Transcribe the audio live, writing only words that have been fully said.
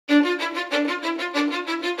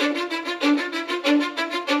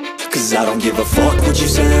Cause I don't give a fuck what you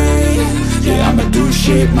say. Yeah, I'ma do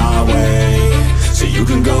shit my way. So you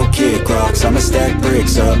can go kick rocks, I'ma stack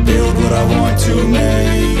bricks up, build what I want to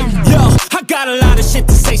make. Yo, I got a lot of shit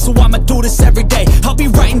to say, so I'ma do this every day. I'll be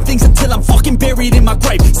writing things until I'm fucking buried in my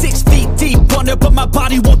grave. 6 feet deep under, but my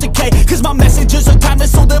body won't decay. Cause my messages are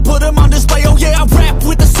timeless, so they'll put them on display. Oh yeah, I rap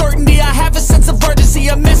with a certainty, I have a sense of urgency.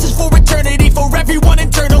 A message for eternity, for everyone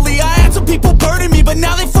internally. I had some people burning me, but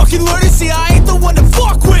now they fucking learn to see I ain't the one to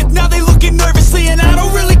fuck with, now they looking nervously. And I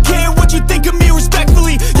don't really care what you think of me,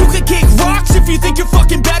 respectfully. You can kick rocks if you think you're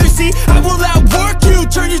fucking better, see. I will outwork you,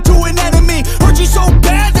 turn you to an enemy. Hurt you so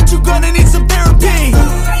bad that you're gonna need some therapy.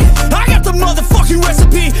 I got the motherfucking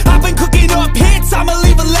recipe. I've been cooking up hits, I'ma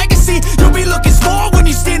leave a legacy. You'll be looking small when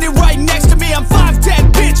you're standing right next to me. I'm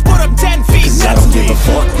 5'10", bitch, but I'm 10 feet next to me. I don't give a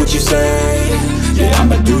fuck what you say. Yeah,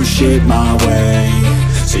 I'ma do shit my way.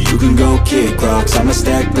 So you can go kick rocks, I'ma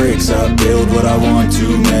stack bricks up, build what I want to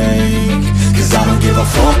make. Cause I don't give a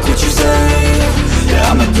fuck what you say.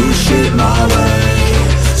 Yeah, I'ma do shit my way.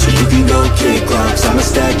 So you can go kick rocks, I'ma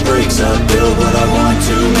stack bricks up, build what I want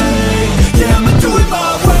to make. Yeah, I'ma do it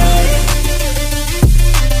my way.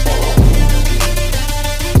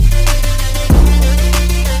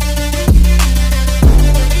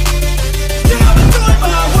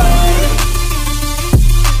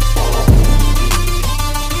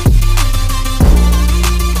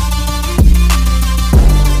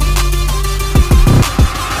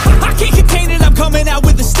 Coming out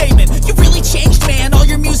with a statement. You really changed, man, all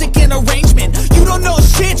your music and arrangement. You don't know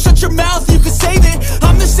shit, shut your mouth, you can save it.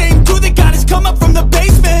 I'm the same dude that got his come up from the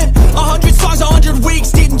basement. 100 songs, 100 weeks,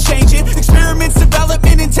 didn't change it. Experiments,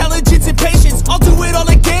 development, intelligence, and patience. I'll do it all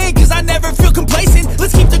again, cause I never feel complacent.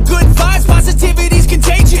 Let's keep the good vibes, positivity's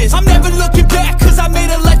contagious. I'm never looking back, cause I made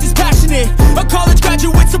a life that's passionate. A college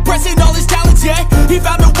graduate suppressing all his talents, yeah. He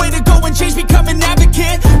found a way to go and change, become an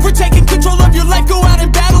advocate. For taking control of your life, go out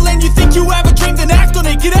and battle. And you think you have a dream, then act on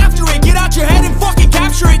it. Get after it, get out your head and fucking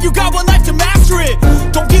capture it. You got one life to master it.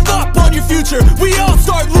 Don't give up on your future, we all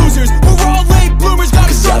start losers. We're all late bloomers,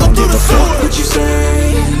 gotta struggle through the sewer. I don't give a fuck what you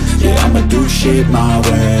say. Yeah, I'ma do shit my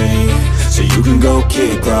way. So you can go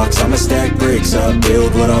kick rocks, I'ma stack bricks up,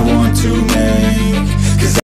 build what I want to make.